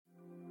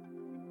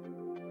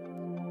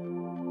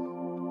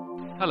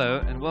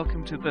Hello and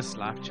welcome to this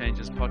Life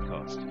Changes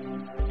podcast.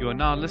 You are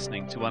now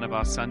listening to one of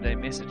our Sunday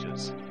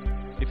messages.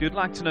 If you'd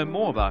like to know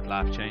more about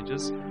Life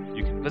Changes,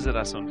 you can visit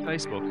us on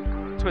Facebook,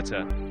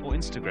 Twitter, or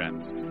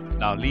Instagram.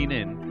 Now lean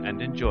in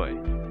and enjoy.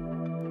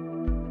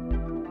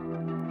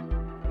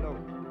 Hello.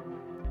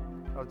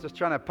 I was just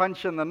trying to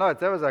punch in the notes.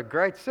 That was a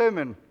great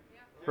sermon,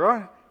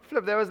 right?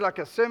 Flip, that was like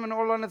a sermon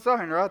all on its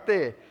own right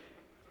there.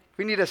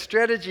 We need a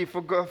strategy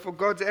for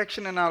God's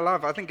action in our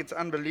life. I think it's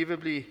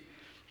unbelievably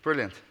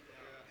brilliant.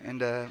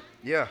 And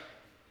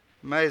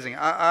amazing.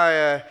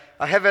 I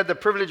have had the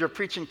privilege of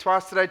preaching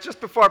twice today.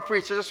 Just before I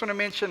preach, I just want to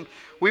mention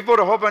we bought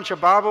a whole bunch of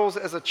Bibles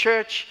as a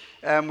church.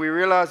 We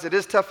realize it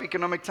is tough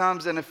economic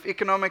times, and if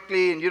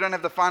economically and you don't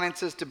have the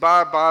finances to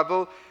buy a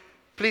Bible,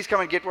 please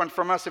come and get one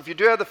from us. If you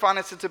do have the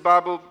finances to buy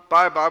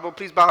a Bible,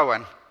 please buy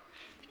one.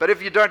 But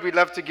if you don't, we'd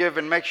love to give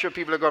and make sure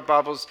people have got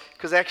Bibles,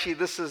 because actually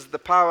this is the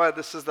power,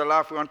 this is the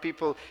life. We want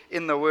people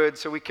in the Word,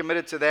 so we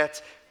committed to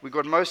that. We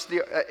got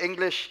mostly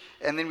English,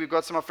 and then we've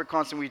got some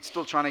Afrikaans, and we're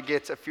still trying to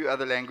get a few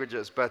other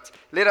languages. But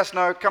let us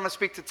know. Come and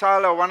speak to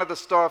Tyler or one of the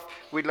staff.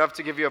 We'd love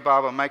to give you a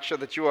Bible. Make sure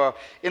that you are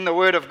in the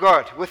Word of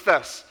God with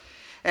us.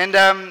 And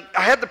I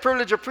had the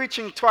privilege of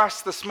preaching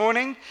twice this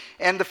morning,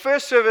 and the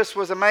first service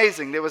was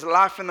amazing. There was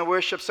life in the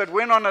worship, so it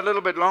went on a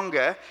little bit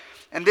longer,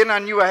 and then I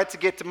knew I had to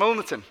get to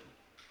Milnerton.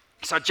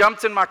 So I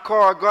jumped in my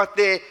car, I got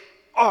there,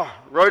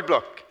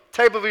 roadblock.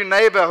 Tableview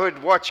neighborhood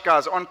watch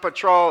guys on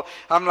patrol.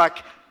 I'm like,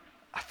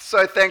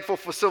 so thankful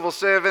for civil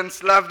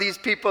servants. Love these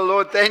people,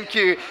 Lord, thank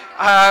you.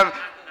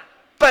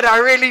 But I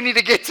really need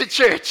to get to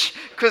church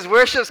because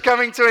worship's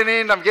coming to an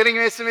end. I'm getting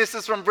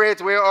SMSs from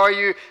Brett. Where are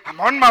you? I'm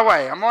on my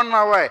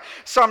way.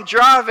 So I'm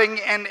driving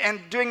and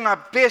doing my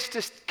best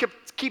to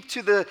keep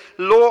to the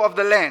law of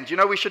the land. You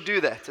know, we should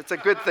do that. It's a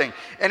good thing.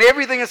 And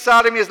everything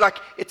inside of me is like,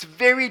 it's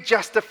very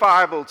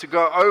justifiable to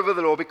go over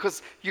the law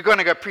because you're going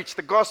to go preach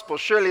the gospel.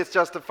 Surely it's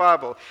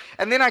justifiable.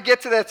 And then I get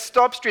to that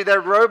stop street,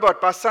 that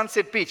robot by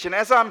Sunset Beach. And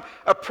as I'm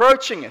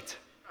approaching it,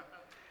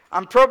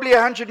 I'm probably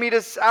 100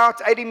 meters out,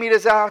 80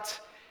 meters out.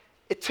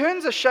 It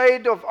turns a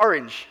shade of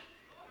orange.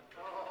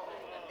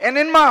 And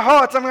in my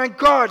heart, I'm going,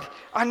 God,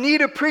 I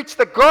need to preach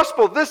the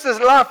gospel. This is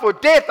life or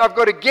death. I've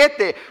got to get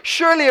there.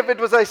 Surely if it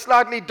was a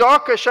slightly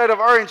darker shade of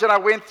orange and I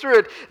went through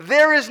it,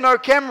 there is no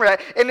camera.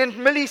 And in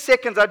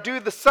milliseconds, I do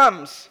the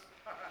sums.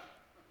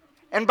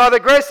 And by the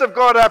grace of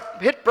God, I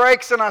hit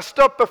brakes and I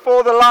stop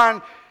before the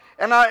line.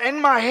 And in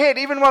my head,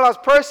 even while I was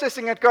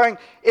processing it, going,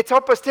 it's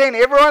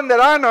 10:30. Everyone that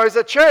I know is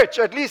a church.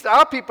 At least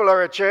our people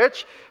are a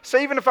church. So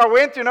even if I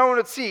went through, no one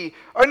would see.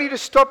 Only to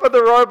stop at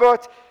the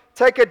robot,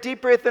 take a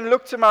deep breath and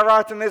look to my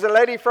right, and there's a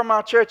lady from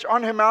our church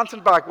on her mountain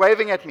bike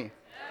waving at me.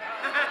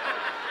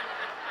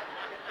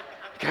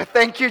 Okay,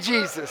 thank you,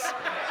 Jesus.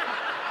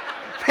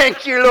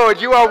 Thank you, Lord.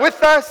 You are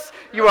with us,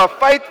 you are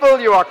faithful,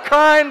 you are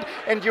kind,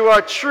 and you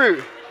are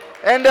true.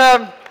 And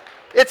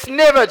it's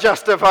never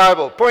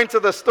justifiable. Point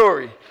of the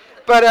story.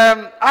 But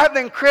I have the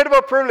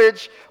incredible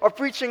privilege of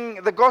preaching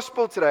the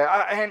gospel today.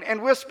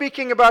 And we're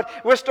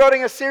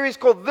starting a series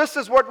called This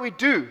Is What We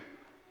Do.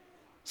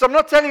 So I'm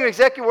not telling you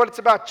exactly what it's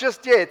about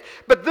just yet,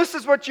 but this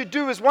is what you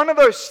do is one of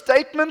those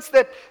statements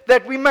that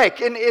we make,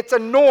 and it's a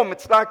norm.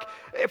 It's like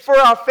for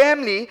our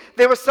family,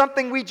 there was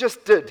something we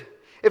just did.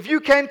 If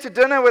you came to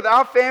dinner with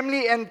our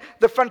family and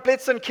the Van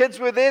Pletsen kids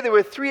were there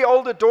were 3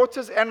 older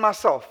daughters and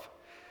myself.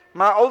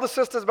 My older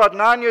sister's about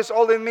 9 years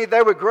older than me.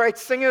 They were great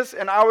singers,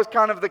 and I was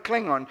kind of the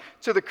Klingon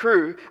to the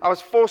crew. I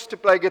was forced to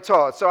play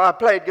guitar, so I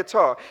played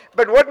guitar.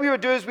 But what we would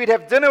do is we'd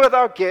have dinner with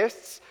our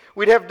guests,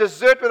 we'd have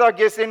dessert with our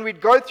guests, and we'd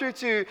go through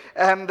to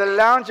the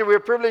lounge that we were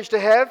privileged to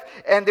have,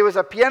 and there was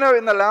a piano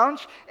in the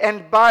lounge,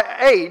 and by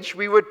age,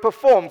 we would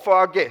perform for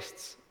our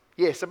guests.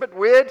 Yes, a bit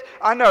weird.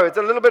 I know, it's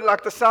a little bit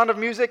like The Sound of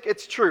Music.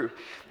 It's true.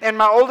 And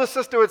my older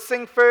sister would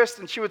sing first,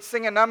 and she would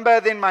sing a number.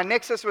 Then my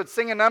next sister would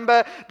sing a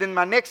number. Then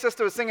my next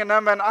sister would sing a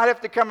number, and I'd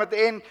have to come at the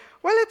end.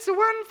 Well, it's 1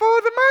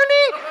 for the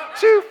money,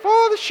 2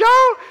 for the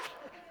show.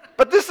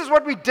 But this is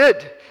what we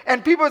did.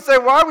 And people would say,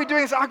 why are we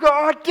doing this? I go,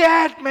 oh,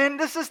 Dad, man,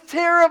 this is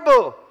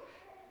terrible.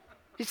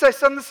 He'd say,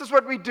 son, this is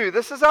what we do.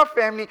 This is our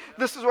family.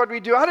 This is what we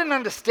do. I didn't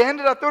understand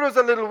it. I thought it was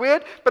a little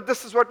weird, but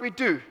this is what we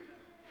do.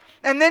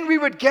 And then we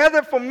would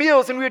gather for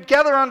meals, and we would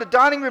gather around the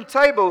dining room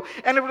table,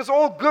 and it was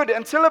all good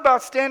until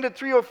about standard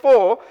 3 or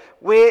 4,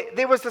 where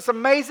there was this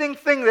amazing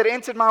thing that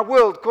entered my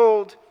world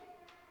called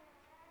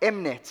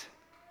Mnet.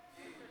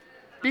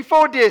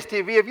 Before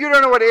DSTV, if you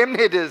don't know what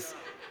Mnet is.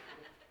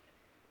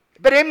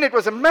 But Mnet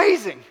was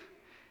amazing.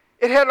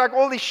 It had like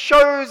all these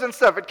shows and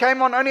stuff. It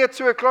came on only at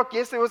 2 o'clock.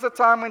 Yes, there was a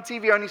time when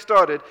TV only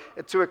started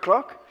at 2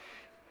 o'clock.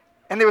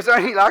 And there was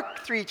only like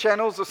 3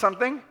 channels or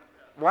something.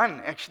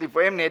 1 actually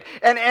for Mnet.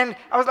 And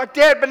I was like,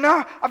 Dad, but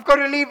now I've got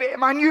to leave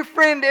my new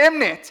friend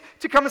Mnet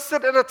to come and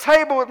sit at a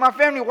table with my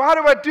family. Why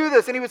do I do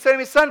this? And he would say to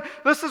me, son,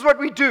 this is what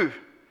we do.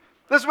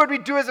 This is what we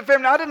do as a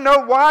family. I didn't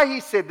know why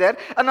he said that,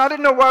 and I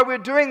didn't know why we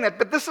were doing that,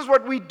 but this is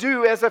what we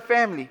do as a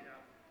family.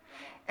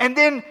 And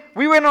then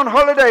we went on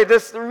holiday about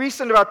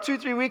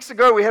 2-3 weeks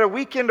ago. We had a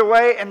weekend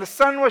away and the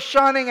sun was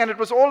shining and it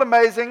was all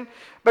amazing.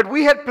 But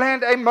we had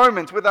planned a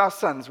moment with our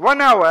sons,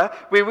 1 hour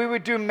where we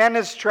would do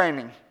manners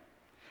training.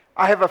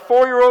 I have a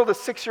 4-year-old, a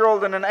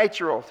 6-year-old, and an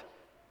 8-year-old.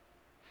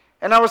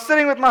 And I was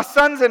sitting with my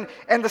sons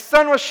and the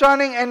sun was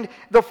shining and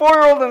the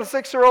 4-year-old and the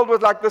 6-year-old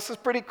was like, this is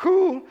pretty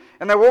cool.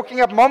 And they're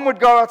walking up. Mom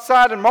would go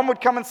outside and Mom would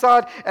come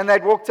inside and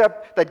they'd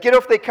get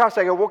off their couch.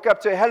 They'd walk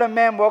up to her, hello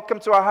ma'am, welcome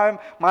to our home.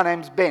 My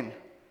name's Ben.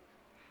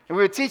 And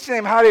we were teaching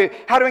them how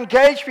to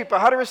engage people,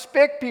 how to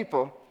respect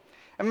people.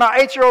 And my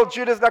 8-year-old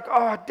Judah's like,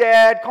 oh,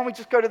 Dad, can't we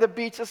just go to the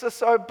beach? This is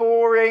so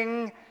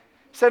boring. I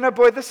say, no,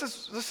 boy, this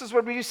is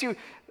what we do. See,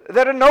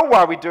 they don't know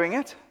why we're doing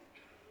it,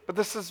 but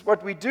this is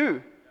what we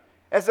do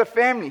as a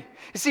family.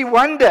 You see,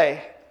 one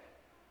day,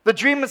 the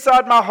dream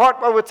inside my heart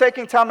while we're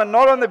taking time and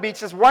not on the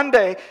beach is one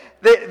day,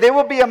 there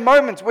will be a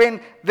moment when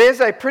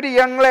there's a pretty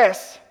young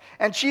lass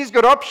and she's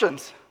got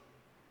options.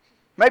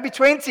 Maybe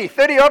 20,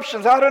 30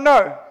 options, I don't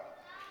know.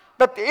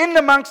 But in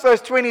amongst those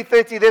 20,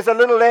 30, there's a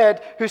little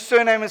lad whose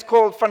surname is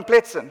called Van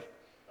Pletsen.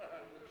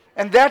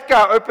 And that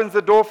guy opens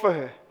the door for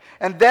her.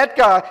 And that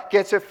guy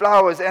gets her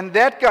flowers. And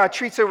that guy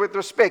treats her with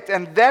respect.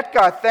 And that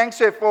guy thanks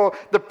her for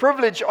the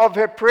privilege of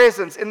her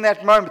presence in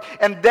that moment.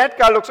 And that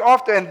guy looks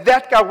after her. And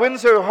that guy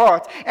wins her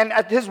heart. And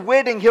at his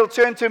wedding, he'll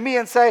turn to me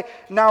and say,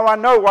 now I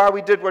know why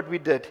we did what we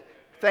did.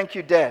 Thank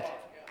you, Dad.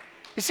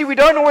 You see, we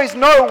don't always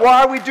know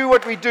why we do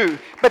what we do.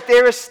 But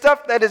there is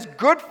stuff that is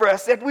good for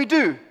us that we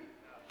do.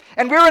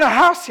 And we're in a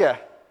house here.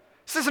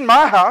 This isn't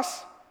my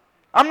house.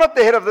 I'm not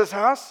the head of this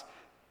house.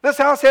 This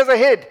house has a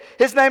head.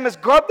 His name is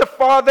God the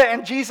Father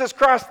and Jesus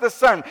Christ the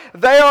Son.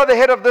 They are the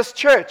head of this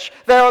church.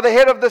 They are the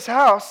head of this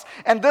house.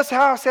 And this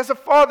house has a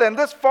father. And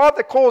this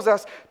father calls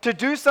us to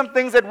do some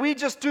things that we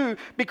just do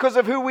because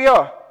of who we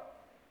are.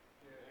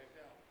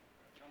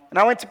 And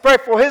I went to pray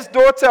for his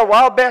daughter a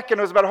while back. And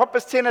it was about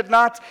 10:30 at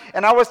night.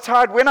 And I was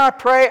tired. When I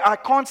pray, I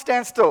can't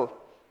stand still.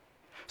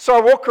 So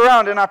I walk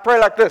around and I pray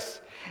like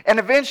this. And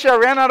eventually I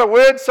ran out of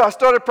words, so I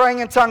started praying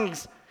in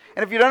tongues.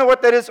 And if you don't know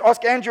what that is,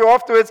 ask Andrew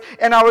afterwards.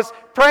 And I was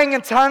praying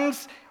in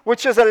tongues,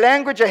 which is a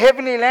language, a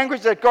heavenly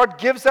language that God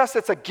gives us.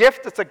 It's a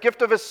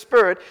gift of His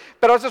Spirit.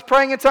 But I was just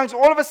praying in tongues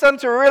all of a sudden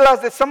to realize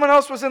that someone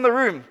else was in the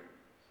room.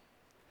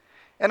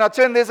 And I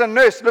turned, there's a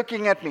nurse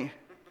looking at me.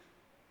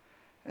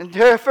 And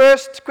her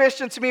first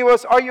question to me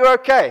was, are you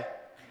okay?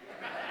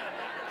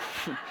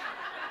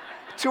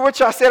 To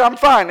which I said, I'm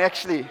fine,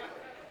 actually.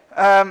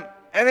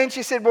 And then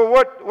she said, well,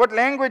 what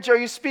language are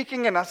you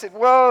speaking in? I said,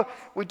 well,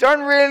 we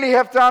don't really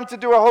have time to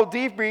do a whole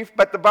debrief,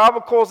 but the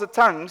Bible calls it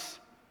tongues.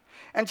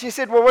 And she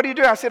said, well, what are you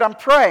doing? I said, I'm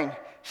praying.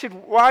 She said,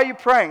 why are you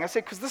praying? I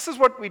said, because this is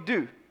what we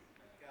do.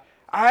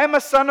 I am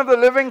a son of the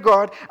living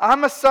God.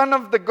 I'm a son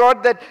of the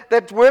God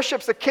that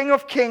worships the King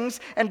of Kings.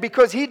 And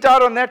because He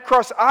died on that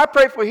cross, I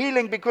pray for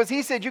healing because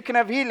He said you can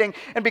have healing.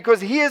 And because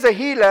He is a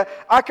healer,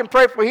 I can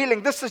pray for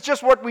healing. This is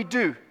just what we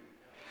do.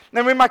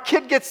 And when my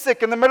kid gets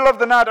sick in the middle of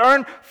the night, I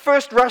don't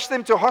first rush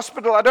them to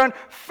hospital. I don't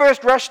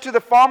first rush to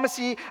the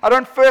pharmacy. I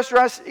don't first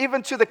rush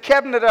even to the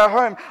cabinet at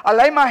home. I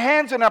lay my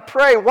hands and I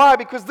pray. Why?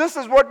 Because this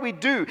is what we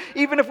do.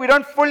 Even if we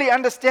don't fully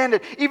understand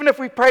it, even if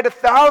we prayed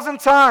 1,000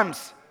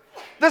 times,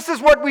 this is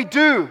what we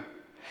do.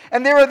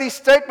 And there are these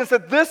statements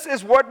that this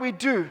is what we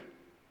do.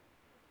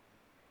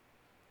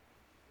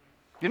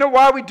 You know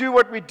why we do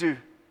what we do?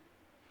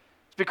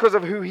 It's because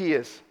of who He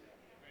is.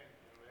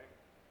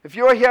 If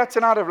you're here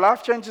tonight, if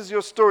life changes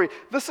your story,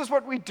 this is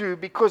what we do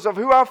because of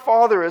who our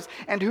Father is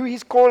and who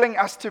He's calling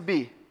us to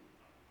be.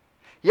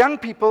 Young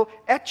people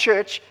at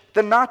church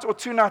the night or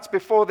 2 nights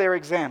before their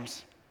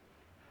exams.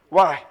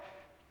 Why?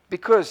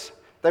 Because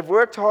they've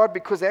worked hard,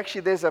 because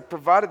actually there's a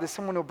provider, there's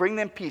someone who'll bring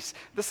them peace.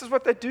 This is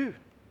what they do.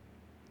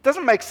 It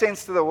doesn't make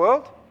sense to the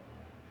world.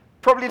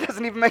 Probably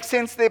doesn't even make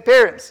sense to their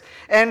parents.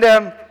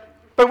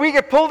 But we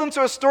get pulled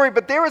into a story,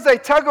 but there is a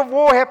tug of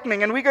war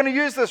happening, and we're going to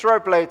use this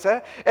rope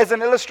later as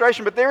an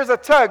illustration, but there is a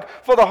tug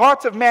for the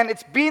heart of man.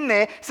 It's been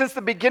there since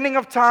the beginning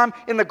of time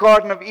in the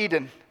Garden of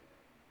Eden.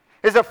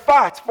 There's a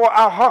fight for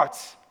our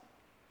hearts.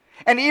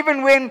 And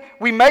even when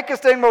we make a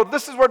statement, well,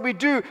 this is what we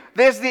do,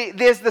 there's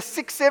the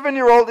 6,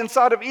 7-year-old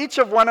inside of each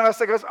of one of us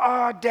that goes,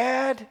 oh,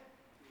 Dad.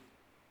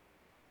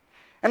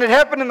 And it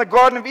happened in the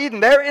Garden of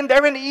Eden. They're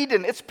in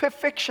Eden. It's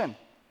perfection.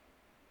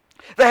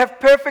 They have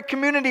perfect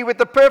community with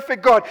the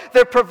perfect God.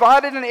 They're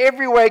provided in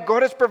every way.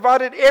 God has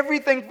provided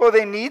everything for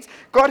their needs.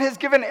 God has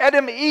given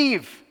Adam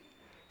Eve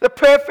the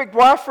perfect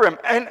wife for him.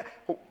 And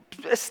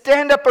a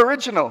stand-up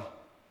original.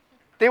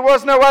 There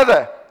was no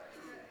other.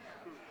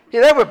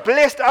 Yeah, they were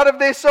blessed out of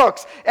their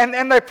socks.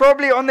 And they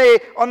probably on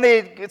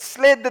their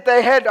sled that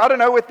they had, I don't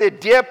know, with their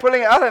deer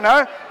pulling, I don't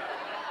know.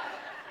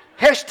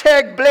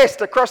 Hashtag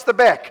blessed across the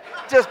back.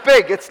 Just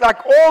big. It's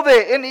like all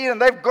there in Eden.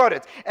 They've got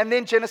it. And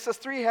then Genesis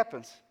 3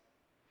 happens.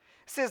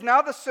 It says,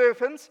 now the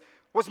serpent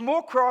was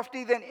more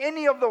crafty than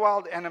any of the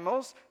wild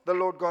animals the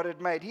Lord God had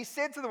made. He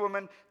said to the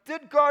woman,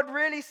 did God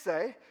really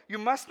say, you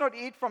must not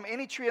eat from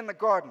any tree in the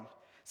garden?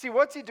 See,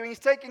 what's He doing? He's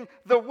taking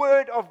the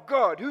word of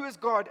God. Who is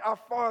God? Our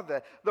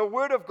Father. The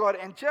word of God,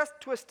 and just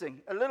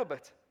twisting a little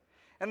bit.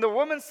 And the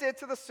woman said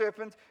to the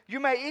serpent, "You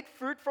may eat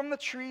fruit from the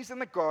trees in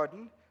the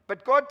garden,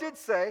 but God did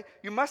say,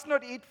 you must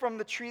not eat from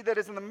the tree that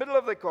is in the middle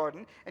of the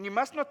garden, and you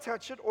must not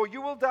touch it, or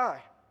you will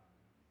die."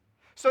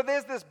 So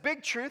there's this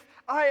big truth.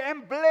 I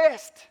am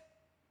blessed.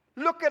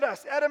 Look at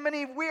us, Adam and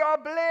Eve. We are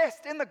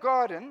blessed in the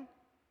garden.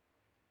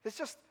 There's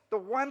just the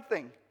one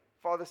thing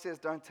Father says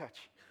don't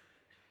touch.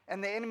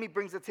 And the enemy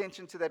brings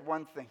attention to that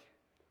one thing.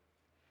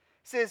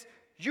 He says,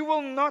 "You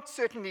will not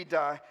certainly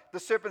die," the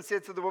serpent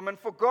said to the woman,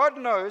 "for God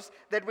knows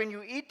that when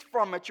you eat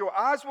from it, your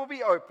eyes will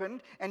be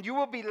opened, and you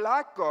will be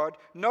like God,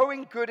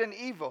 knowing good and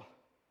evil."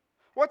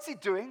 What's he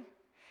doing?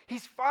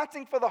 He's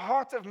fighting for the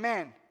heart of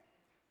man.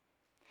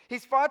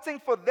 He's fighting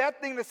for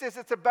that thing that says,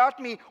 it's about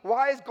me.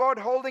 Why is God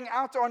holding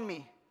out on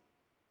me?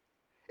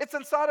 It's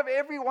inside of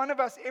every one of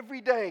us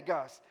every day,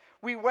 guys.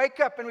 We wake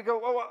up and we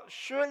go, "Oh, well,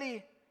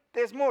 surely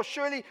there's more.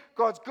 Surely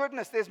God's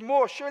goodness, there's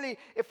more. Surely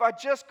if I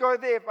just go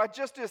there, if I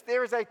just do this,"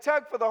 there is a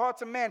tug for the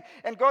hearts of man.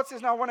 And God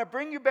says, "No, I want to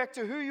bring you back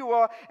to who you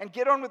are and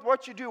get on with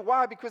what you do."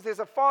 Why? Because there's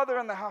a Father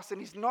in the house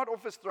and he's not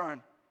off his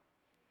throne.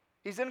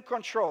 He's in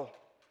control.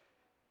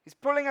 He's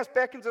pulling us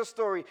back into the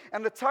story.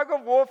 And the tug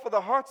of war for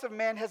the hearts of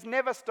man has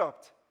never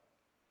stopped.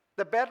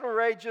 The battle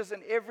rages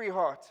in every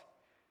heart.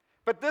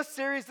 But this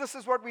series, This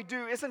Is What We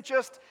Do, isn't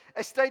just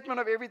a statement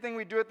of everything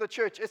we do at the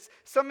church. It's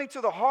something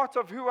to the heart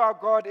of who our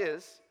God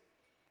is.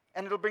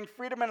 And it'll bring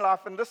freedom and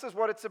life. And this is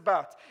what it's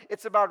about.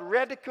 It's about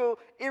radical,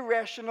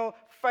 irrational,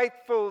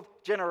 faith-filled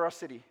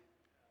generosity.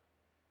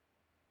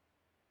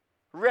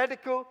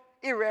 Radical,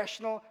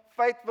 irrational,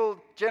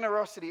 faith-filled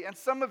generosity. And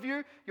some of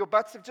you, your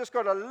butts have just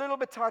got a little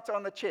bit tighter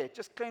on the chair.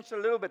 Just clenched a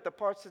little bit, the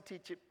parts of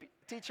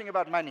teaching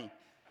about money.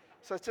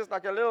 So it's just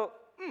like a little,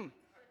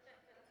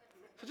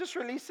 So just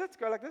release it.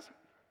 Go like this.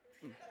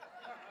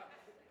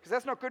 Because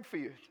that's not good for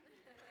you.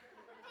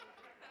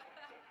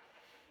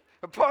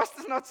 The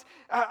pastor's not,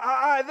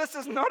 this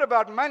is not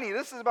about money.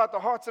 This is about the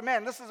hearts of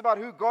man. This is about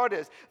who God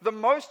is. The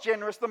most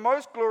generous, the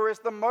most glorious,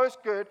 the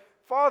most good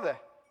Father.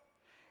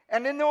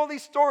 And in all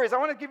these stories, I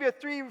want to give you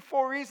 3 or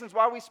 4 reasons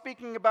why we're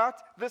speaking about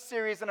this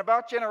series and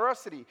about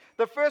generosity.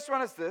 The first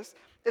one is this,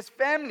 is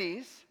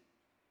families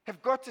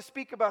have got to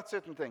speak about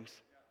certain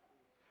things.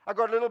 I've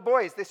got little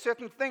boys. There's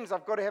certain things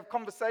I've got to have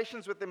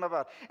conversations with them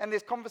about. And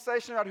there's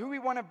conversation about who we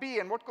want to be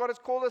and what God has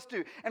called us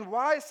to. And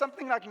why is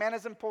something like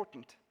manners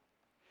important?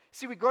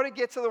 See, we've got to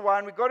get to the why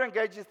and we've got to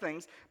engage with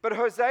things. But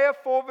Hosea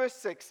 4 verse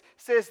 6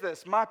 says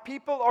this, "My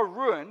people are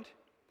ruined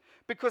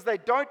because they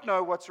don't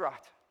know what's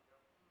right."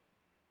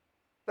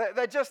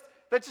 They just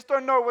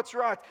don't know what's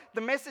right.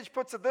 The Message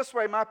puts it this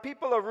way, "My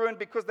people are ruined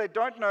because they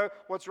don't know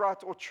what's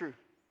right or true."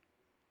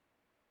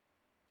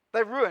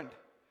 They're ruined.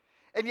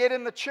 And yet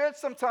in the church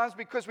sometimes,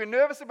 because we're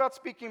nervous about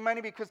speaking money,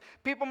 because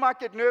people might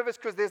get nervous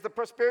because there's the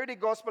prosperity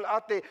gospel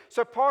out there,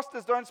 so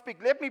pastors don't speak.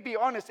 Let me be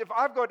honest, if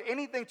I've got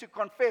anything to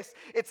confess,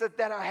 it's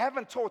that I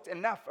haven't taught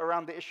enough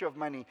around the issue of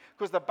money,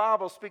 because the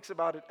Bible speaks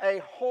about it a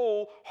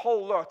whole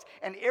lot.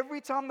 And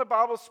every time the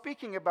Bible's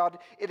speaking about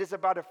it, it is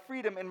about a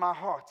freedom in my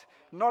heart,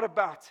 not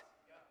about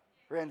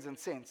rands and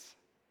cents.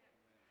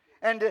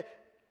 And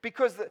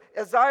because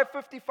Isaiah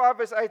 55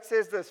 verse 8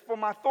 says this, "For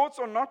my thoughts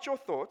are not your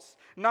thoughts,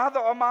 neither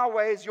are my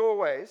ways your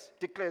ways,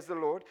 declares the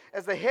Lord.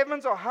 As the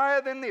heavens are higher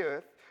than the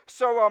earth,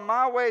 so are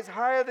my ways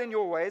higher than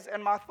your ways,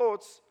 and my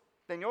thoughts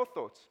than your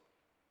thoughts."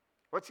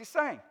 What's he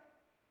saying?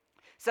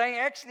 Saying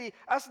actually,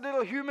 us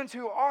little humans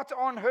who aren't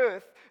on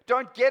earth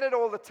don't get it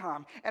all the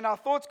time. And our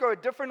thoughts go a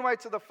different way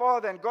to the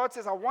Father. And God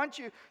says, "I want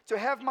you to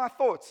have my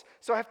thoughts.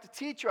 So I have to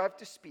teach you, I have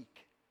to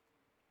speak."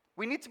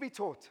 We need to be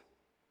taught.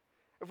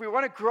 If we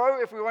want to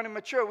grow, if we want to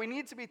mature, we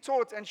need to be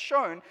taught and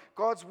shown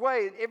God's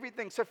way in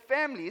everything. So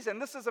families,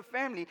 and this is a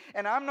family,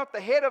 and I'm not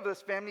the head of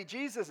this family,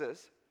 Jesus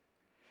is.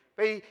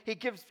 But he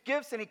gives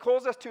gifts and he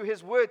calls us to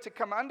his word, to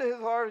come under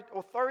his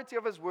authority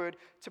of his word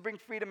to bring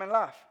freedom and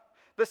life.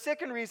 The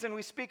second reason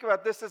we speak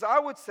about this is I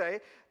would say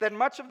that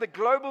much of the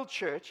global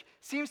church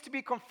seems to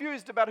be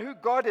confused about who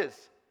God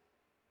is.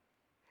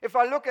 If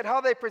I look at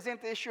how they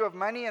present the issue of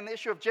money and the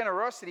issue of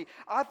generosity,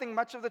 I think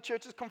much of the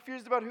church is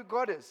confused about who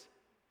God is.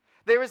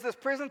 There is this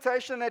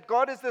presentation that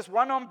God is this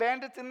one-armed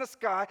bandit in the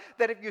sky,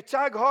 that if you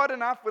tug hard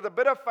enough with a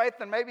bit of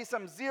faith and maybe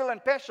some zeal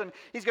and passion,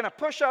 he's going to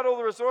push out all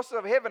the resources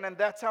of heaven, and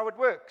that's how it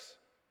works.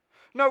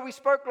 No, we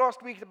spoke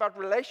last week about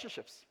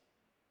relationships.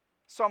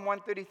 Psalm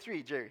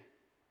 133, Jerry.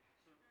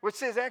 Which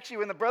says actually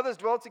when the brothers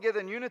dwell together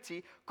in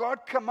unity,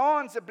 God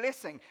commands a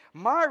blessing.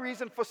 My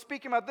reason for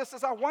speaking about this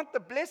is I want the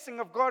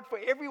blessing of God for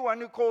everyone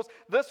who calls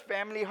this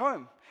family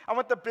home. I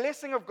want the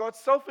blessing of God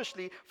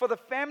selfishly for the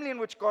family in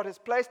which God has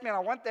placed me, and I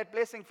want that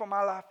blessing for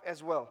my life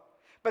as well.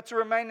 But to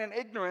remain in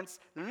ignorance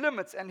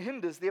limits and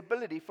hinders the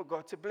ability for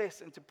God to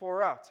bless and to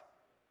pour out.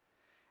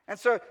 And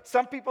so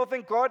some people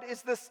think God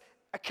is this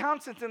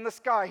accountant in the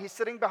sky. He's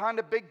sitting behind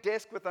a big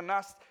desk with a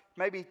nice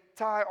maybe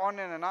tie on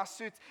and a nice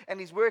suit, and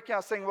he's working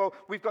out saying, well,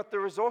 we've got the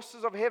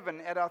resources of heaven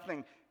at our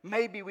thing.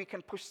 Maybe we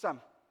can push some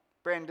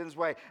Brandon's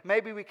way.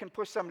 Maybe we can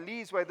push some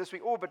Lee's way this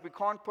week. Oh, but we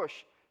can't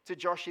push to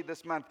Joshi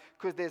this month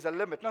because there's a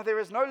limit. No, there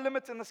is no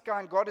limit in the sky,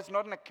 and God is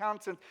not an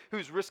accountant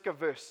who's risk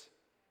averse.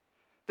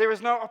 There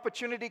is no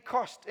opportunity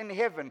cost in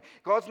heaven.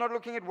 God's not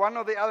looking at one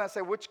or the other and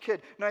say, which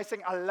kid? No, He's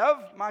saying, I love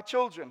my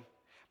children.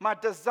 My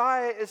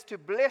desire is to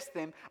bless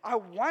them. I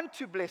want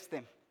to bless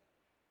them.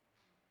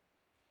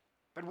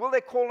 But will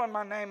they call on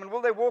my name, and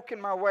will they walk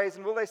in my ways,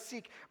 and will they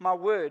seek my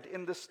word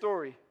in this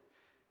story?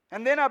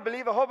 And then I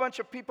believe a whole bunch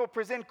of people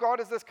present God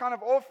as this kind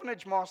of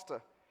orphanage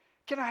master.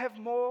 Can I have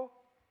more?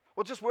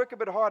 Well, just work a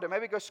bit harder.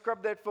 Maybe go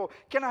scrub that floor.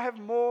 Can I have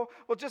more?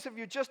 Well, just if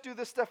you just do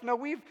this stuff. No,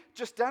 we've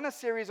just done a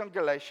series on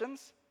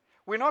Galatians.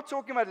 We're not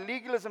talking about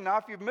legalism now.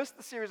 If you've missed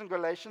the series on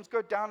Galatians,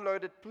 go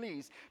download it,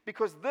 please.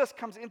 Because this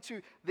comes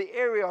into the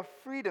area of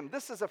freedom.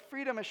 This is a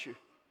freedom issue.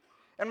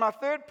 And my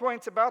third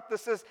point about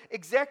this is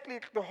exactly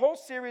the whole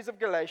series of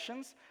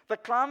Galatians, the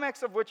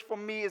climax of which for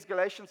me is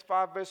Galatians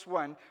 5 verse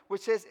 1,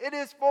 which says, it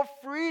is for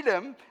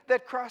freedom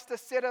that Christ has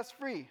set us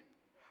free.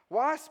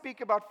 Why I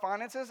speak about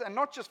finances, and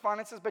not just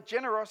finances, but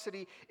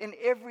generosity in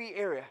every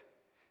area?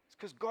 It's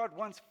because God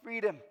wants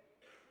freedom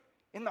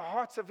in the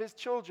hearts of His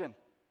children.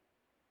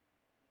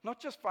 Not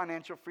just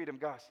financial freedom,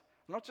 guys.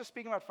 I'm not just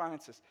speaking about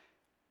finances.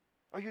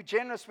 Are you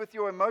generous with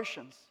your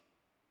emotions?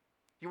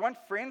 You want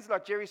friends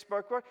like Jerry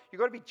spoke about? You've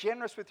got to be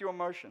generous with your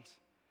emotions.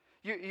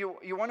 You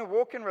want to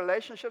walk in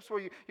relationships where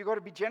you've got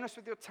to be generous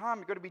with your time.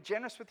 You've got to be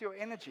generous with your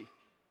energy.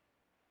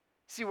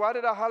 See, why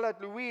did I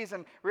highlight Louise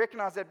and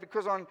recognize that?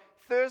 Because on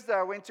Thursday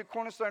I went to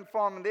Cornerstone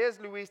Farm, and there's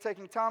Louise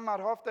taking time out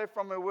half day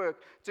from her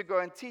work to go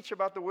and teach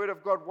about the Word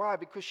of God. Why?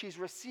 Because she's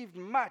received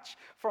much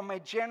from a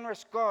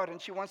generous God, and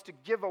she wants to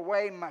give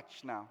away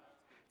much now.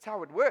 It's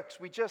how it works.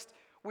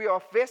 We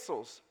are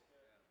vessels.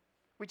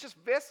 We're just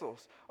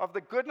vessels of the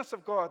goodness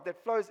of God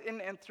that flows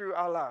in and through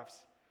our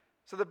lives.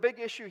 So the big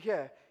issue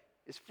here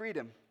is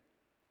freedom.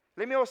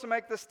 Let me also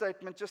make this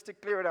statement just to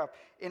clear it up.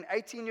 In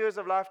 18 years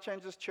of Life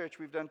Changes Church,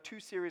 we've done 2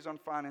 series on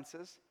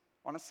finances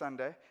on a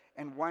Sunday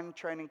and 2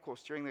 training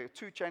courses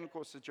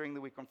during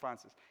the week on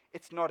finances.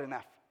 It's not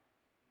enough.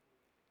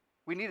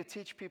 We need to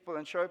teach people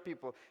and show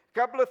people. A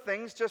couple of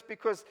things, just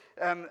because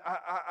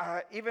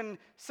even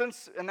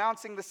since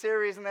announcing the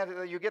series and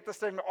that, you get the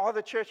statement,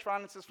 the church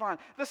finances fine.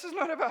 This is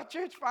not about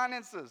church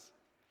finances.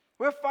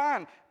 We're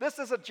fine. This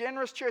is a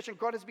generous church, and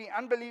God has been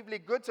unbelievably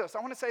good to us. I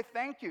want to say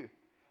thank you.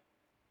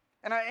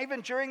 And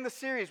even during the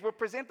series, we'll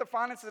present the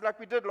finances like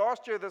we did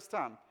last year this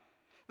time.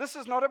 This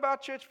is not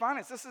about church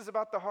finance. This is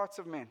about the hearts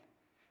of men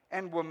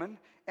and women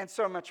and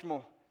so much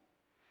more.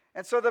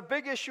 And so the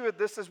big issue with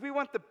this is we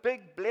want the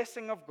big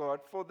blessing of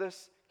God for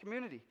this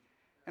community.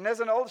 And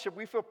as an eldership,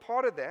 we feel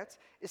part of that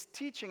is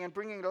teaching and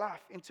bringing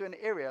life into an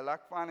area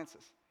like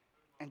finances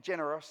and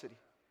generosity.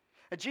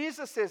 And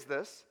Jesus says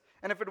this,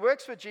 and if it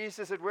works for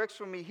Jesus, it works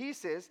for me. He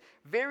says,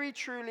 very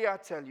truly I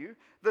tell you,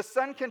 the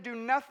Son can do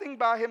nothing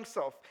by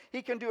himself.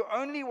 He can do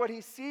only what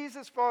he sees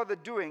his Father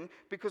doing,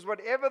 because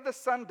whatever the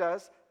Son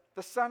does,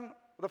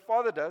 the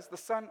Father does, the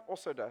Son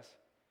also does.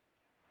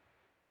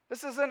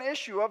 This is an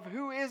issue of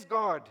who is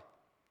God.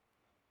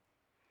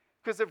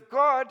 Because if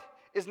God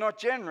is not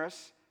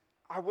generous,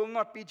 I will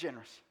not be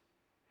generous.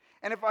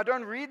 And if I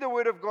don't read the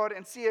Word of God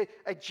and see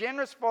a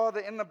generous Father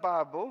in the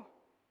Bible,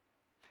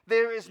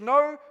 there is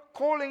no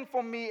calling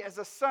for me as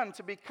a son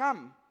to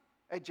become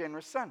a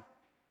generous son.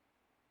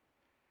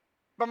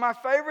 But my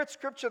favorite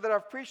scripture that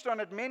I've preached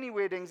on at many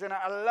weddings, and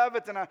I love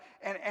it,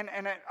 and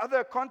in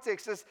other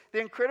contexts, is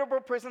the incredible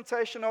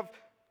presentation of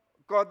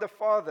God the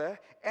Father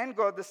and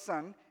God the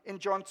Son in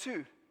John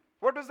 2.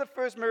 What was the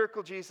first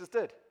miracle Jesus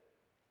did?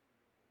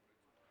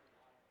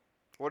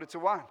 Water to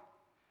wine.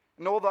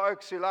 And all the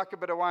oaks who like a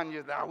bit of wine,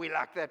 we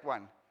like that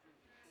one.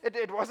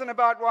 It wasn't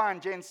about wine,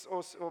 gents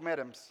or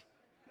madams.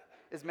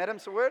 Is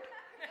madams a word?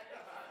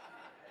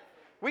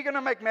 We're going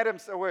to make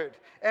madams a word.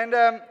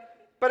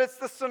 But it's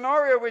the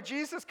scenario where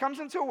Jesus comes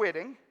into a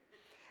wedding,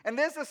 and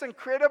there's this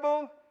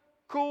incredible,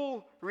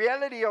 cool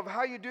reality of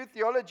how you do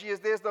theology is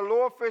there's the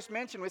law of first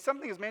mention. Where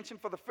something is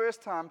mentioned for the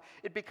first time,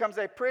 it becomes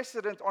a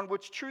precedent on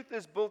which truth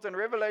is built and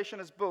revelation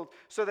is built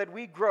so that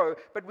we grow,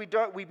 but we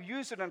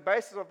use it on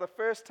basis of the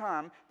first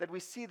time that we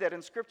see that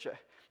in Scripture.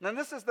 Now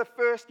this is the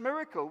first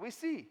miracle we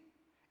see.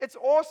 It's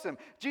awesome.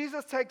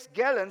 Jesus takes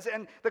gallons,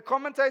 and the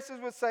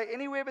commentators would say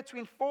anywhere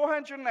between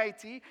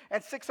 480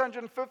 and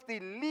 650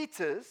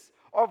 liters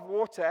of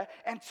water,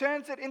 and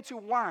turns it into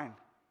wine.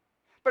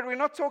 But we're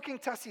not talking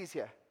tussies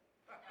here.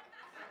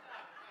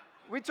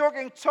 We're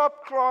talking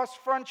top-class,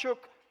 Franschhoek,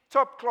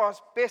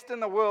 top-class, best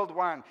in the world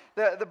wine.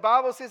 The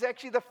Bible says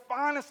actually the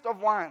finest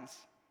of wines.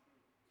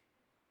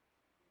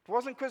 It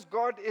wasn't because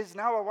God is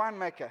now a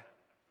winemaker.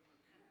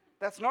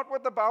 That's not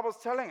what the Bible's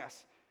telling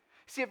us.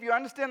 See, if you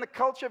understand the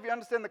culture, if you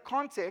understand the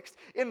context,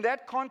 in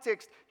that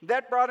context,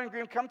 that bride and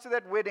groom come to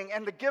that wedding,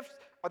 and the gifts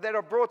that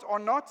are brought are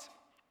not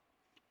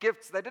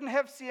gifts. They didn't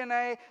have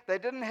CNA, they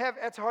didn't have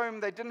at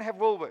home, they didn't have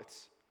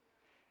Woolworths.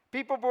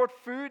 People brought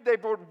food, they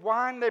brought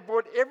wine, they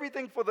brought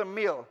everything for the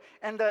meal.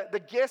 And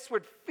the guests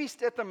would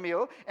feast at the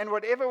meal, and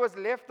whatever was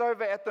left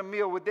over at the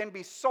meal would then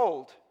be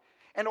sold.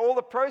 And all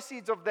the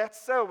proceeds of that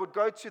sale would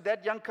go to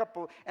that young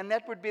couple, and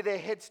that would be their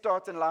head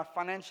start in life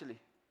financially.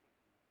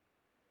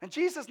 And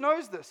Jesus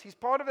knows this. He's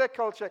part of that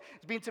culture.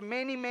 He's been to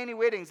many, many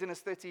weddings in his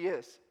 30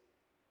 years.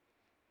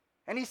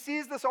 And he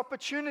sees this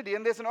opportunity,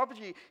 and there's an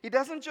opportunity. He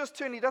doesn't just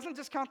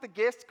count the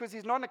guests because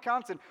he's not an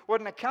accountant.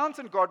 What an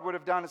accountant God would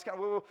have done is,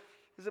 well,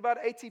 there's about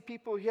 80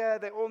 people here.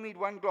 They all need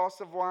one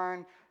glass of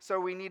wine, so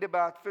we need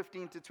about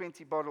 15 to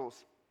 20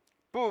 bottles.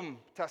 Boom,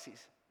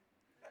 tussies.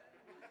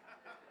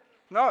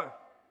 No.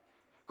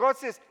 God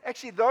says,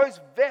 actually, those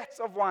vats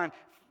of wine,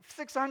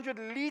 600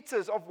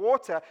 liters of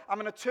water, I'm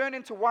going to turn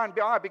into wine.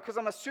 Why? Because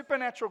I'm a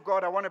supernatural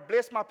God. I want to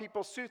bless my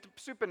people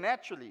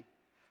supernaturally.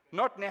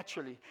 Not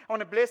naturally. I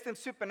want to bless them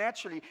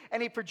supernaturally.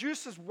 And he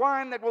produces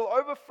wine that will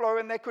overflow,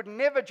 and they could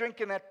never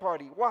drink in that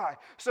party. Why?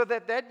 So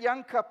that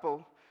young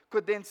couple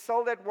could then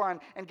sell that wine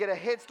and get a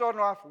head start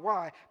in life.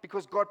 Why?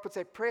 Because God puts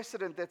a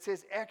precedent that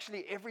says,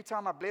 actually, every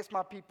time I bless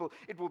my people,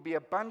 it will be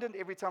abundant.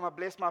 Every time I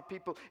bless my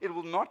people, it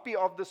will not be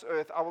of this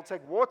earth. I will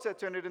take water,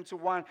 turn it into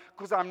wine,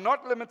 because I'm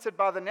not limited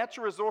by the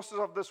natural resources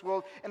of this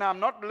world, and I'm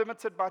not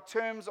limited by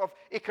terms of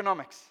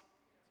economics,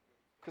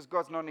 because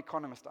God's not an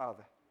economist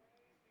either.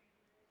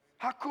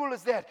 How cool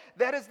is that?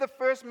 That is the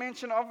first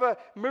mention of a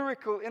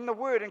miracle in the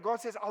Word. And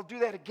God says, I'll do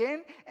that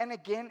again and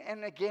again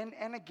and again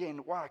and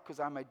again. Why?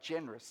 Because I'm a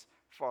generous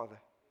Father.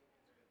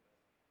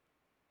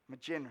 I'm a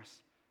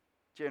generous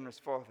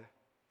Father.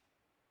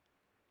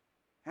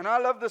 And I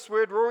love this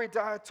word. Rory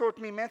Dyer taught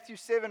me Matthew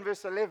 7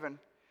 verse 11.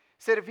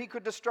 Said if he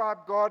could describe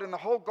God and the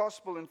whole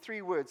gospel in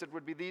 3 words, it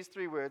would be these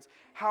 3 words.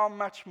 How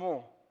much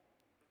more?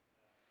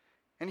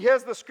 And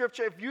here's the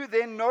scripture. If you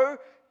then know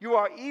you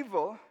are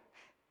evil,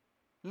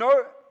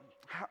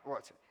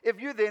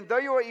 if you then, though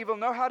you are evil,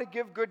 know how to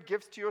give good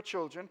gifts to your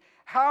children,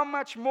 how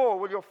much more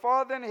will your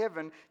Father in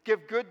heaven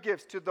give good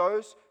gifts to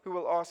those who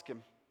will ask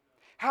him?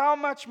 How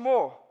much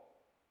more?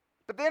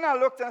 But then I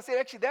looked and I said,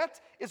 actually,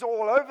 that is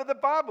all over the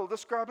Bible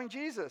describing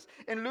Jesus.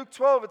 In Luke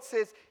 12, it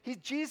says,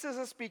 Jesus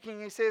is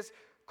speaking. He says,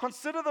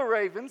 consider the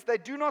ravens. They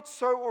do not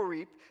sow or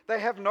reap. They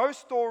have no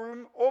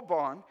storeroom or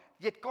barn,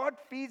 yet God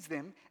feeds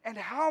them. And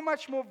how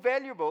much more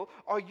valuable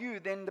are you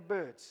than the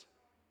birds?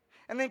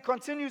 And then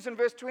continues in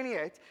verse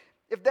 28.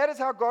 If that is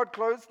how God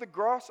clothes the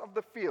grass of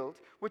the field,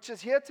 which is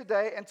here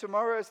today and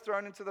tomorrow is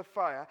thrown into the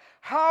fire,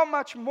 how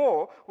much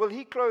more will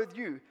he clothe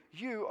you,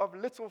 you of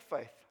little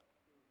faith?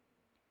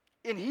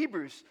 In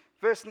Hebrews,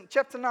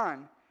 chapter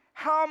 9,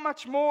 how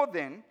much more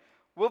then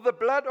will the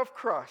blood of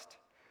Christ,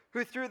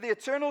 who through the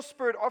eternal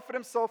Spirit offered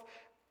himself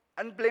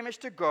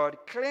unblemished to God,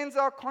 cleanse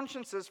our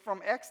consciences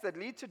from acts that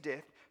lead to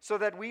death, so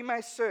that we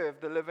may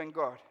serve the living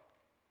God?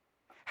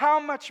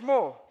 How much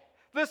more?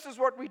 This is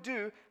what we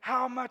do.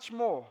 How much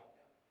more?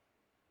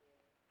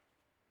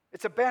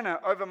 It's a banner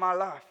over my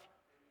life.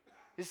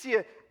 You see,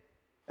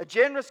 a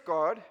generous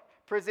God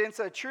presents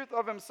a truth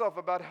of himself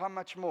about how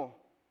much more.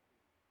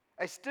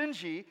 A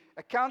stingy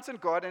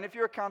accountant God, and if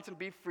you're an accountant,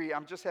 be free.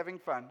 I'm just having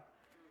fun.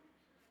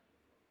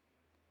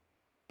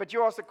 But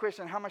you ask the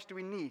question, how much do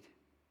we need?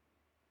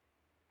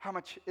 How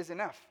much is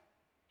enough?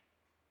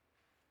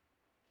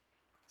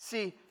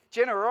 See,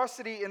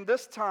 generosity in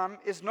this time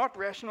is not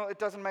rational. It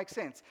doesn't make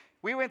sense.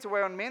 We went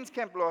away on men's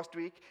camp last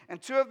week,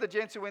 and 2 of the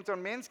gents who went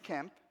on men's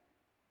camp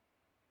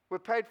were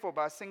paid for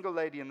by a single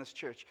lady in this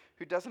church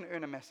who doesn't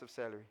earn a massive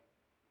salary.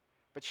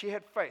 But she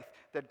had faith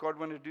that God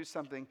wanted to do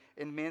something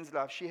in men's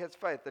life. She has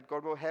faith that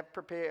God will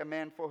prepare a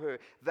man for her.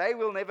 They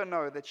will never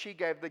know that she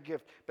gave the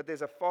gift, but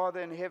there's a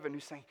Father in heaven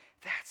who's saying,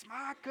 that's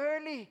my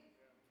girlie.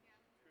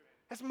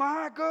 That's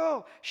my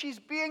girl. She's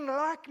being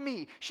like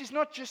me. She's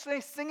not just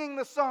singing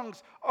the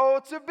songs,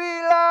 oh, to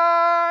be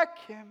like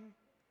him.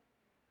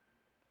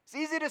 It's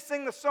easy to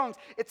sing the songs.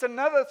 It's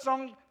another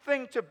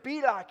thing to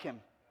be like him.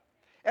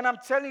 And I'm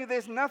telling you,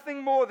 there's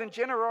nothing more than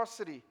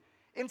generosity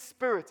in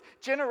spirit,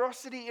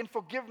 generosity in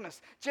forgiveness,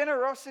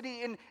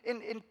 generosity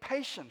in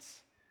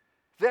patience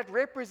that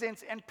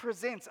represents and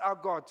presents our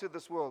God to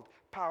this world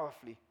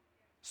powerfully,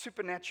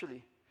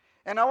 supernaturally.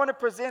 And I want to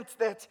present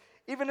that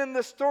even in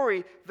this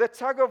story, the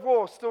tug of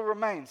war still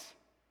remains.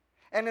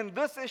 And in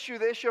this issue,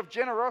 the issue of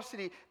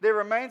generosity, there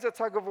remains a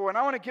tug of war. And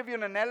I want to give you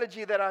an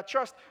analogy that I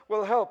trust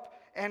will help.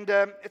 And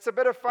it's a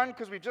bit of fun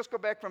because we've just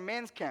got back from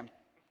men's camp.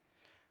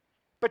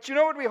 But you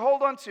know what we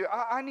hold on to?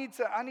 I need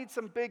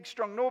some big,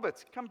 strong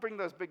Norberts. Come bring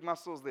those big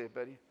muscles there,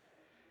 buddy.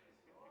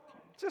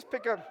 Just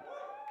pick up.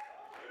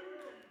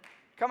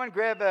 Come and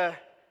grab a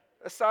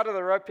side of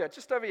the rope here,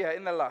 just over here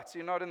in the light, so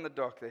you're not in the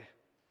dark there.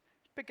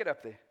 Pick it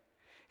up there.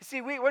 You see,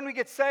 when we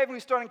get saved and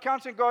we start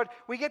encountering God,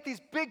 we get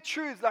these big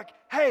truths like,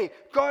 hey,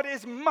 God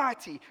is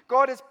mighty.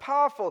 God is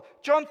powerful.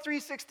 John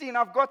 3:16,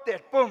 I've got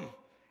that. Boom.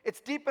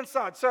 It's deep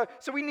inside. So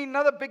we need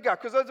another big guy,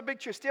 because those are big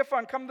truths.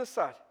 Stefan, come this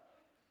side.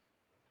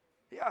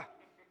 Yeah.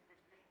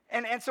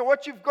 And so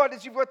what you've got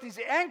is you've got these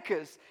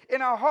anchors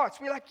in our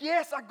hearts. We're like,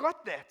 yes, I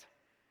got that.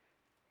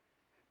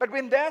 But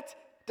when that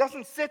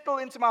doesn't settle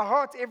into my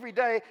heart every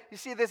day, you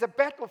see, there's a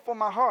battle for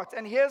my heart.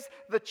 And here's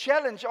the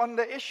challenge on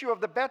the issue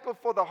of the battle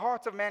for the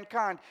heart of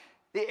mankind.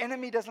 The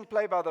enemy doesn't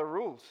play by the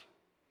rules.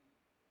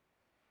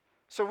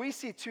 So we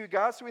see 2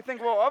 guys, so we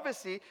think, well,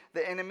 obviously,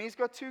 the enemy's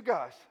got 2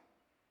 guys.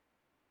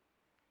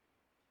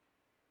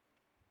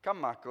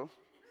 Come, Michael.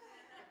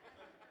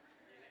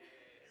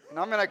 And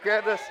I'm going to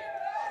grab this.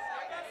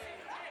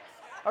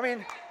 I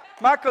mean,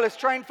 Michael has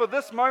trained for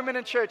this moment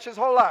in church his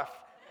whole life.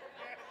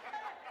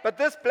 But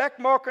this black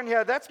mark on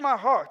here, that's my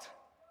heart.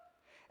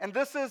 And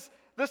this is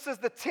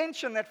the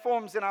tension that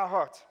forms in our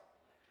heart.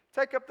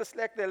 Take up the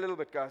slack there a little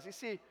bit, guys. You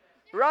see,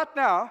 right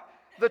now,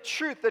 the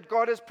truth that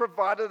God has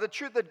provided, the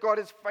truth that God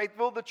is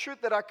faithful, the truth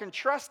that I can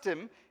trust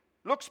Him,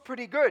 looks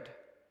pretty good.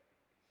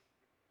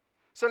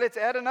 So let's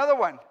add another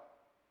one.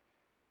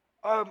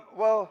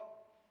 Well,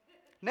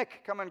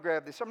 Nick, come and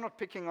grab this. I'm not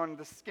picking on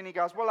the skinny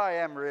guys. Well, I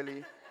am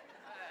really.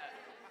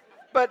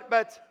 But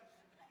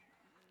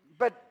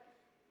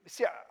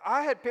see,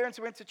 I had parents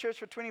who went to church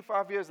for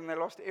 25 years and they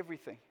lost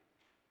everything.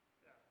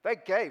 They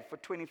gave for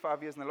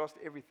 25 years and they lost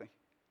everything.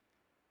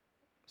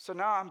 So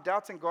now I'm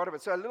doubting God of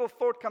it. So a little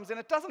thought comes in.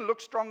 It doesn't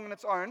look strong on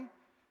its own.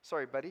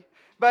 Sorry, buddy.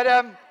 But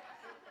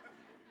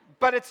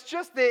it's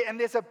just there, and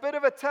there's a bit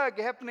of a tug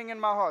happening in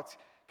my heart.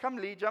 Come,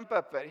 Lee, jump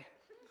up, buddy.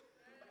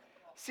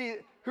 See,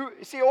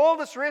 all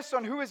this rests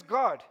on who is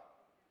God.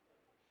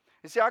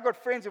 You see, I got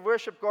friends who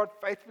worship God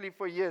faithfully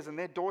for years, and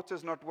their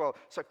daughter's not well.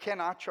 So can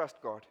I trust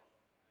God?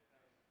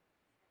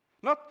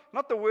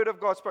 Not the word of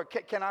God spoke.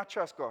 Can I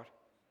trust God?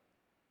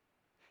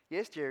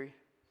 Yes, Jerry.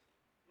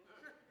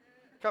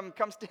 Come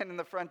stand in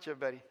the front here,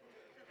 buddy.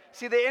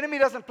 See, the enemy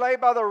doesn't play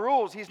by the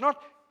rules. He's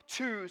not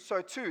two,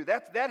 so two.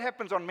 That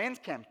happens on men's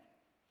camp.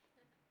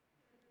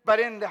 But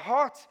in the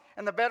heart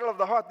and the battle of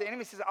the heart, the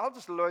enemy says, I'll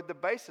just load the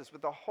bases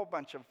with a whole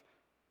bunch of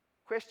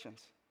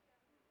questions.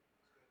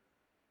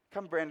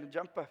 Come, Brandon,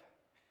 jump up.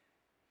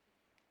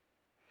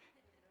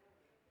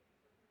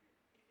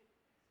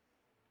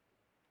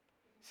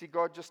 See,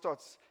 God just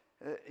starts.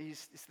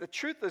 The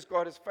truth is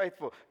God is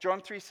faithful.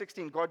 John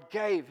 3:16, God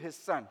gave His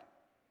Son.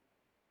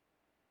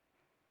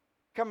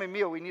 Come,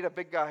 Emil, we need a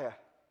big guy here.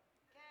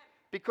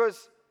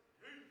 Because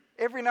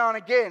every now and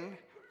again,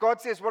 God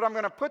says, what I'm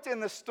going to put in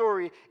this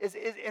story is,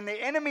 and the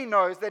enemy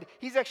knows that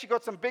he's actually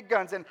got some big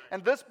guns, and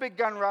this big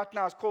gun right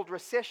now is called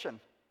recession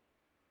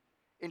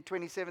in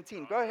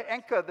 2017. Go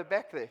anchor the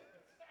back there.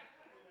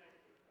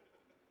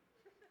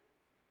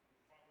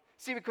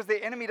 See, because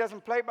the enemy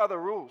doesn't play by the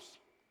rules.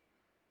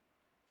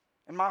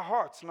 And my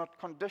heart's not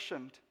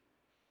conditioned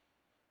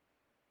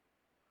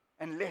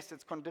unless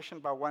it's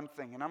conditioned by one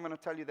thing. And I'm going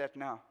to tell you that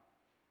now.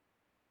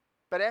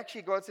 But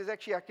actually, God says, I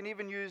can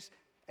even use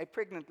a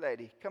pregnant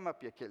lady. Come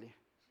up here, Kelly.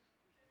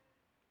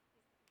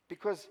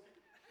 Because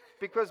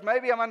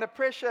maybe I'm under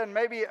pressure and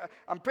maybe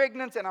I'm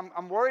pregnant and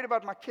I'm worried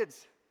about my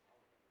kids.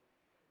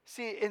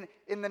 See,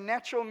 in the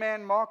natural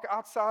man, Mark,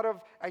 outside of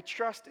a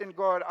trust in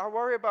God, I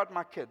worry about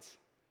my kids.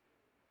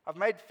 I've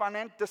made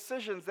financial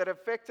decisions that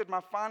affected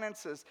my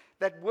finances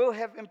that will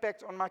have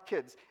impact on my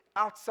kids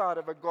outside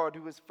of a God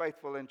who is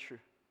faithful and true.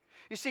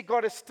 You see,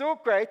 God is still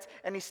great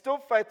and He's still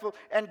faithful,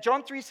 and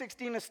John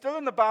 3:16 is still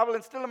in the Bible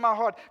and still in my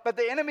heart, but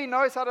the enemy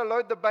knows how to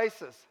load the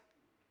bases.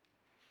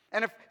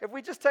 And if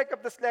we just take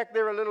up the slack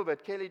there a little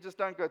bit, Kelly, just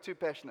don't go too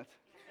passionate.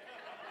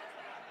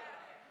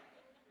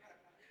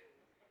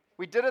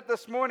 We did it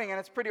this morning and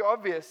it's pretty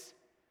obvious.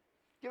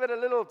 Give it a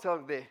little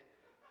tug there.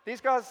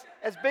 These guys,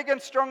 as big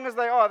and strong as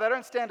they are, they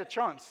don't stand a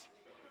chance.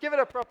 Give it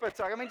a proper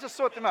tug. Just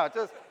sort them out.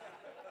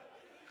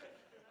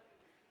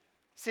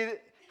 See,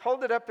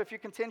 hold it up if you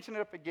can tension it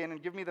up again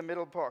and give me the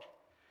middle part.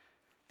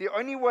 The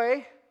only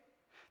way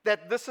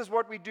that this is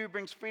what we do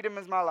brings freedom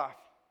in my life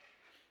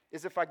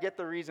is if I get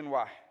the reason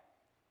why.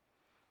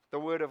 The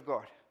Word of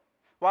God.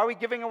 Why are we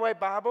giving away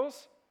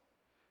Bibles?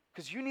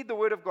 Because you need the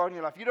Word of God in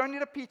your life. You don't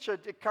need a preacher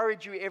to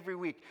encourage you every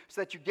week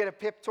so that you get a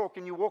pep talk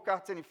and you walk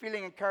out and you're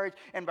feeling encouraged,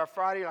 and by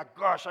Friday you're like,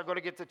 gosh, I've got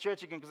to get to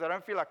church again because I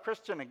don't feel like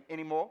Christian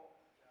anymore.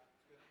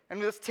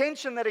 And this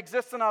tension that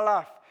exists in our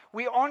life,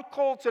 we aren't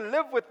called to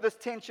live with this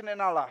tension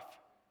in our life.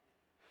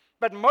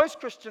 But most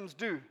Christians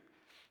do.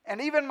 And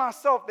even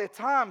myself, there are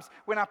times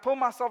when I pull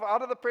myself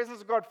out of the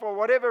presence of God for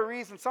whatever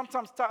reason.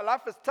 Sometimes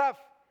life is tough.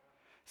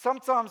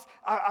 Sometimes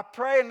I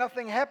pray and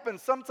nothing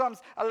happens.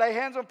 Sometimes I lay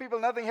hands on people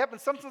and nothing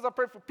happens. Sometimes I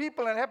pray for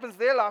people and it happens in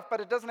their life,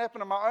 but it doesn't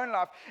happen in my own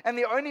life. And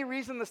the only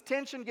reason this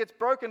tension gets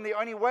broken, the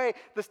only way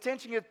this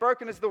tension gets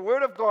broken is the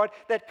Word of God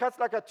that cuts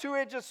like a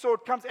two-edged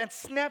sword, comes and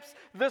snaps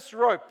this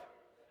rope.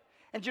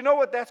 And you know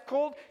what that's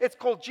called? It's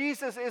called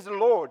Jesus is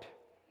Lord.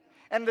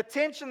 And the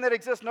tension that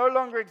exists no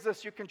longer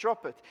exists. You can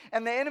drop it.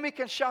 And the enemy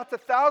can shout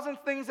 1,000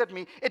 things at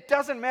me. It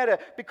doesn't matter,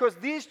 because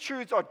these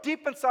truths are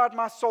deep inside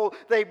my soul.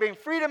 They bring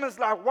freedom in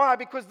life. Why?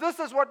 Because this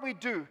is what we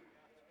do.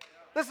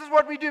 This is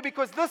what we do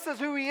because this is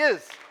who He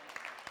is.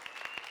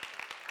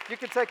 You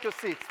can take your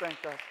seats.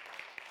 Thank God.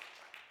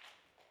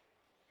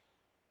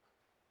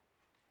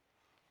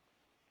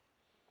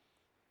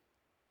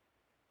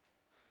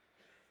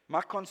 My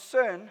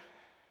concern,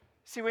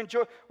 see,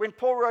 when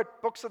Paul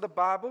wrote books of the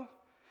Bible,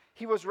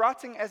 he was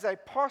writing as a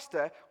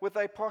pastor with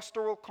a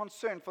pastoral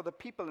concern for the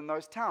people in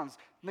those towns.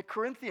 In the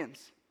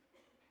Corinthians,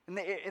 in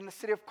the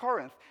city of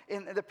Corinth,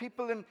 in the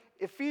people in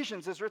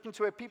Ephesians is written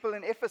to a people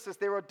in Ephesus.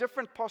 There are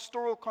different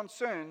pastoral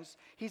concerns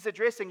he's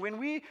addressing. When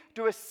we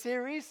do a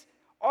series,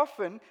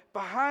 often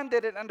behind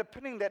that and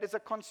underpinning that is a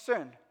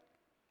concern.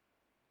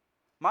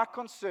 My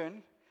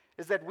concern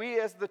is that we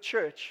as the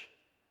church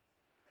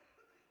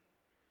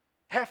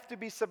have to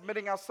be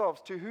submitting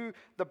ourselves to who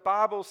the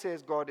Bible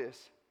says God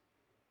is.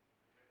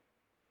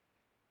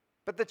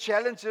 But the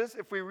challenge is,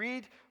 if we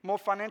read more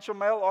Financial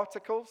Mail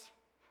articles,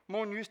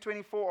 more News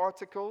 24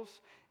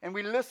 articles, and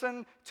we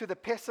listen to the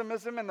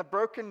pessimism and the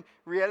broken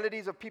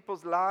realities of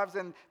people's lives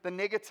and the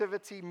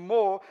negativity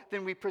more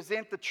than we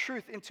present the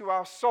truth into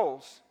our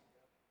souls,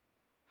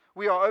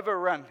 we are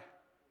overrun.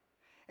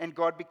 And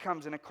God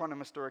becomes an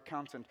economist or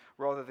accountant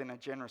rather than a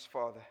generous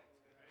father.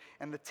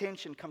 And the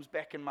tension comes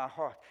back in my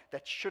heart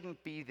that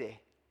shouldn't be there.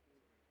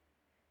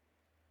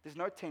 There's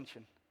no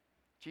tension.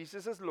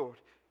 Jesus is Lord.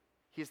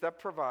 He is the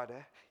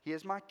provider. He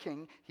is my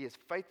king. He is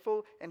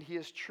faithful and he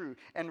is true.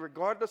 And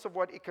regardless of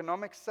what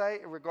economics say,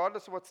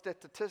 regardless of what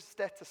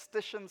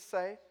statisticians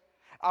say,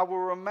 I will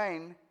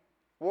remain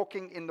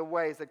walking in the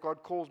ways that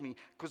God calls me.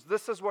 Because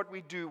this is what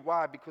we do.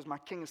 Why? Because my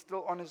king is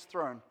still on his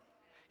throne.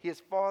 He is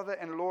Father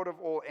and Lord of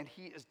all, and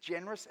he is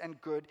generous and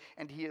good,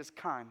 and he is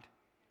kind.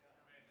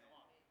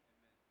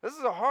 This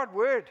is a hard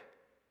word.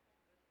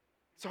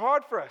 It's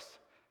hard for us.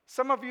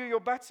 Some of you, your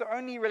butts are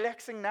only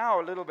relaxing now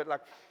a little bit,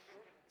 like,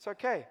 it's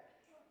okay.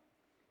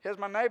 Here's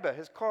my neighbor.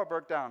 His car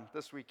broke down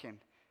this weekend.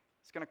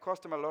 It's going to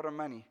cost him a lot of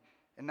money.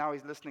 And now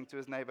he's listening to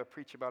his neighbor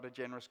preach about a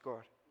generous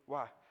God.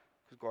 Why?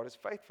 Because God is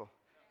faithful.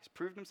 He's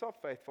proved himself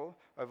faithful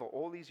over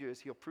all these years.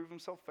 He'll prove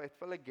himself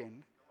faithful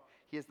again.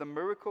 He is the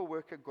miracle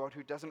worker God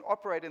who doesn't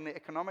operate in the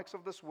economics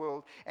of this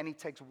world, and he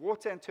takes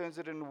water and turns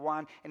it into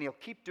wine, and he'll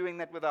keep doing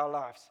that with our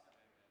lives.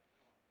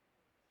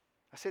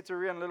 I said to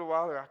Rian a little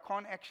while ago, I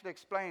can't actually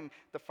explain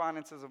the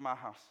finances of my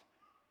house.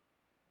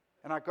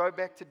 And I go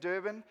back to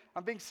Durban.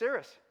 I'm being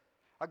serious.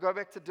 I go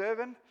back to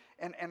Durban,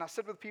 and I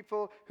sit with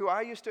people who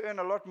I used to earn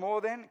a lot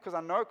more than, because I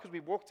know, because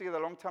we've walked together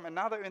a long time, and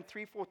now they earn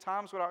 3-4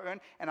 times what I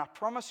earn, and I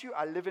promise you,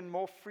 I live in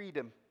more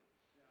freedom.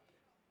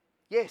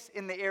 Yes,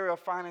 in the area of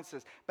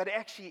finances, but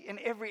actually in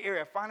every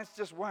area. Finance is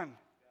just one.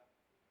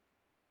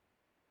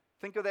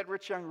 Think of that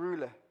rich young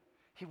ruler.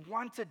 He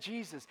wanted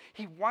Jesus.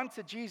 He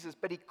wanted Jesus,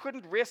 but he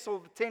couldn't wrestle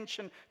the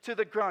tension to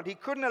the ground. He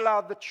couldn't allow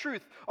the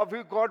truth of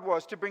who God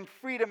was to bring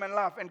freedom and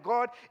life. And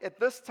God, at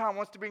this time,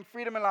 wants to bring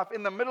freedom and life.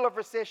 In the middle of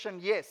recession,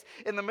 yes.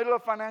 In the middle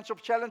of financial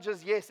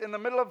challenges, yes. In the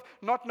middle of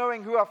not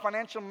knowing who our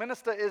financial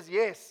minister is,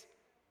 yes.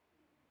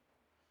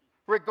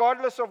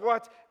 Regardless of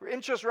what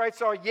interest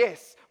rates are,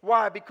 yes.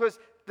 Why? Because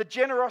the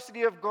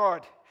generosity of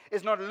God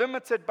is not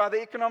limited by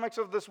the economics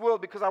of this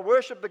world, because I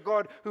worship the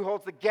God who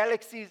holds the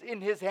galaxies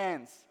in his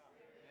hands.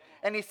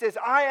 And he says,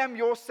 I am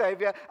your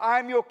Savior, I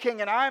am your King,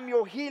 and I am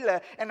your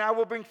healer, and I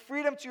will bring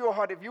freedom to your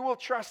heart if you will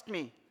trust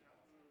me.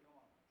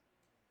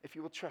 If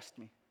you will trust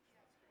me.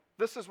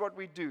 This is what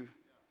we do,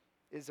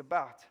 is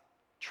about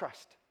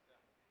trust.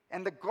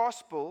 And the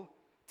gospel,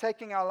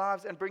 taking our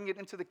lives and bringing it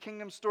into the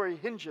kingdom story,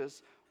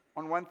 hinges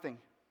on one thing.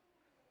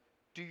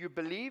 Do you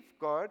believe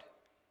God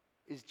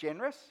is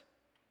generous,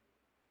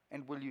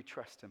 and will you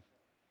trust him?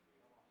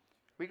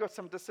 We got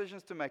some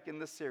decisions to make in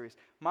this series.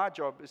 My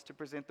job is to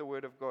present the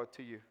word of God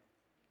to you.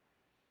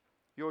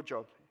 Your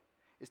job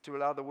is to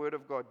allow the word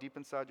of God deep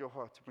inside your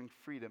heart to bring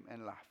freedom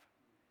and life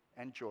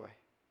and joy,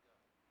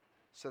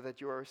 so that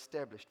you are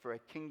established for a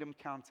kingdom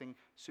counting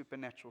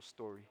supernatural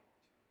story.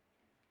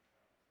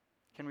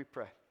 Can we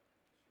pray?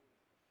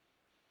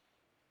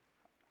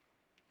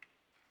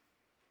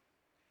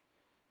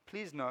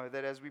 Please know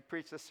that as we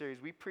preach this series,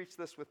 we preach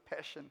this with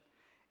passion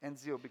and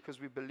zeal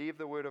because we believe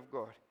the word of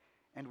God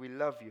and we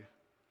love you.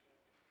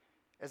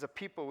 As a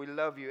people, we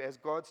love you. As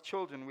God's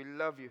children, we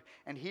love you.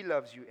 And he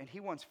loves you. And he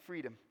wants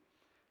freedom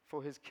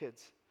for his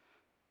kids.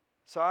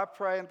 So I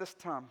pray in this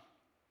time,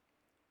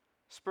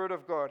 Spirit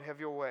of God, have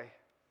your way.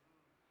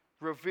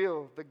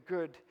 Reveal the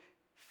good,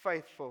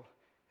 faithful,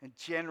 and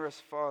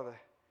generous Father.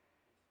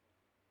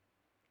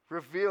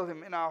 Reveal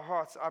him in our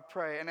hearts, I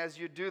pray. And as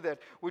you do that,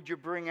 would you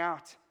bring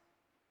out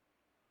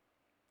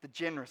the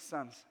generous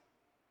sons?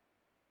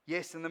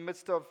 Yes, in the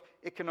midst of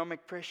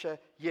economic pressure,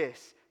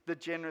 yes, the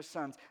generous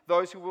sons.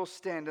 Those who will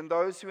stand, and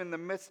those who in the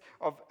midst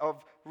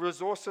of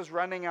resources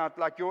running out,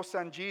 like your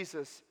son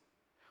Jesus,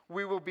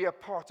 we will be a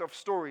part of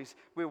stories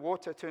where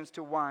water turns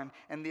to wine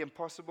and the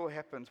impossible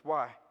happens.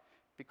 Why?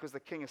 Because the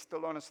king is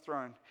still on his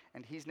throne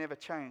and he's never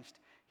changed.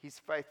 He's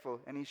faithful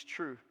and he's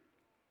true.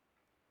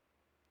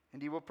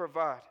 And he will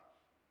provide.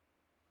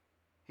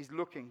 He's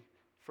looking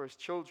for his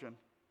children.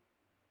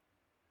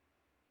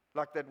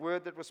 Like that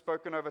word that was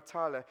spoken over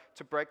Tyler,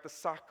 to break the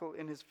cycle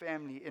in his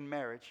family in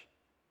marriage.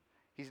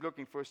 He's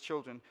looking for his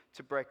children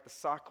to break the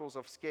cycles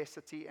of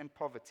scarcity and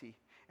poverty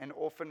and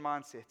orphan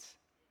mindsets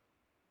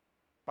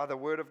by the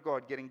word of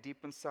God getting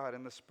deep inside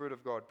and the Spirit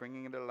of God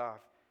bringing it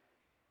alive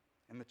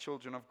and the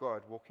children of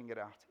God walking it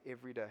out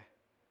every day.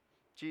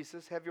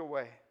 Jesus, have your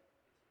way.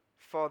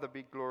 Father,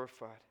 be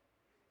glorified.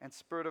 And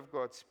Spirit of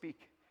God,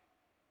 speak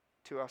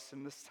to us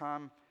in this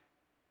time.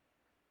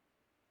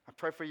 I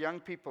pray for young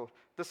people.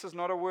 This is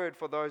not a word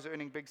for those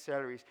earning big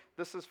salaries.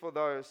 This is for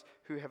those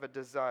who have a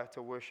desire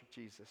to worship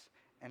Jesus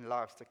and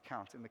lives to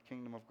count in the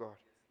kingdom of God.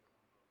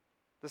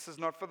 This is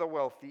not for the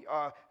wealthy.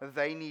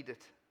 They need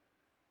it.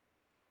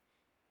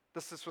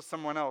 This is for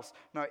someone else.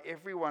 No,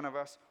 every one of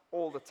us,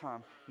 all the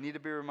time, need to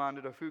be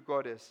reminded of who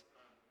God is.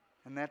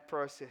 And that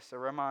process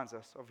reminds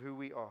us of who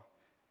we are.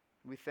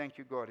 We thank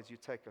you, God, as you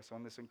take us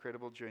on this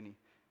incredible journey.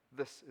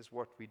 This is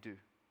what we do.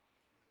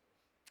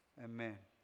 Amen.